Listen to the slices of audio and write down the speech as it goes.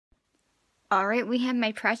Alright, we have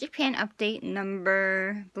my Project Pan update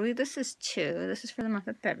number, I believe this is 2. This is for the month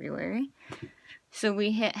of February. So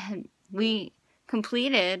we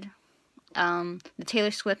completed the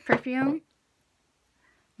Taylor Swift perfume,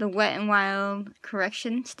 the Wet n Wild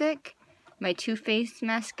correction stick, my Too Faced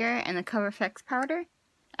mascara, and the Cover FX powder.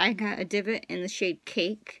 I got a divot in the shade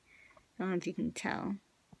Cake. I don't know if you can tell.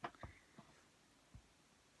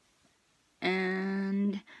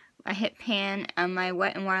 And I hit pan on my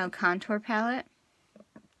Wet n Wild contour palette.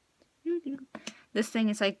 This thing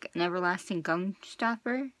is like an everlasting gum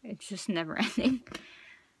stopper. It's just never ending.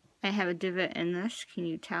 I have a divot in this. Can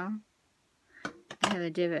you tell? I have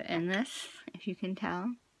a divot in this, if you can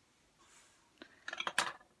tell.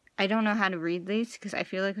 I don't know how to read these because I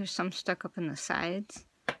feel like there's some stuck up in the sides.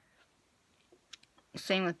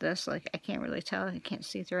 Same with this. Like, I can't really tell. I can't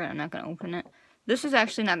see through it. I'm not going to open it. This is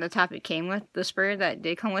actually not the top it came with. The sprayer that it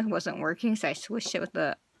did come with wasn't working, so I switched it with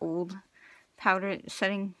the old powder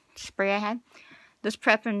setting spray I had. This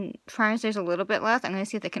prep and primers, there's a little bit left. I'm going to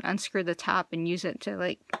see if I can unscrew the top and use it to,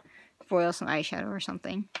 like, foil some eyeshadow or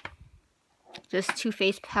something. This Too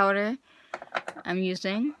Faced powder I'm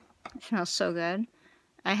using. It smells so good.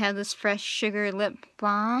 I have this Fresh Sugar Lip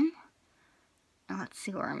Balm. Now let's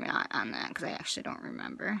see where I'm at on that, because I actually don't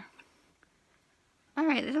remember.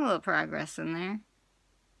 Alright, there's a little progress in there.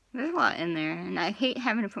 There's a lot in there, and I hate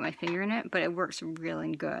having to put my finger in it, but it works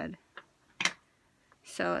really good.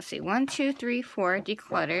 So let's see, 1, 2, 3, 4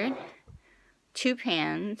 decluttered, 2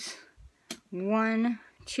 pans, 1,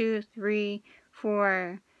 2, 3,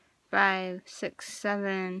 4, 5, 6,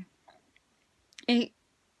 7, 8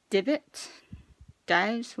 divots,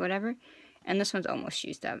 dives, whatever, and this one's almost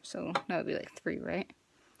used up, so that would be like 3, right?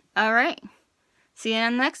 Alright, see you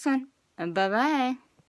on the next one. Bye-bye.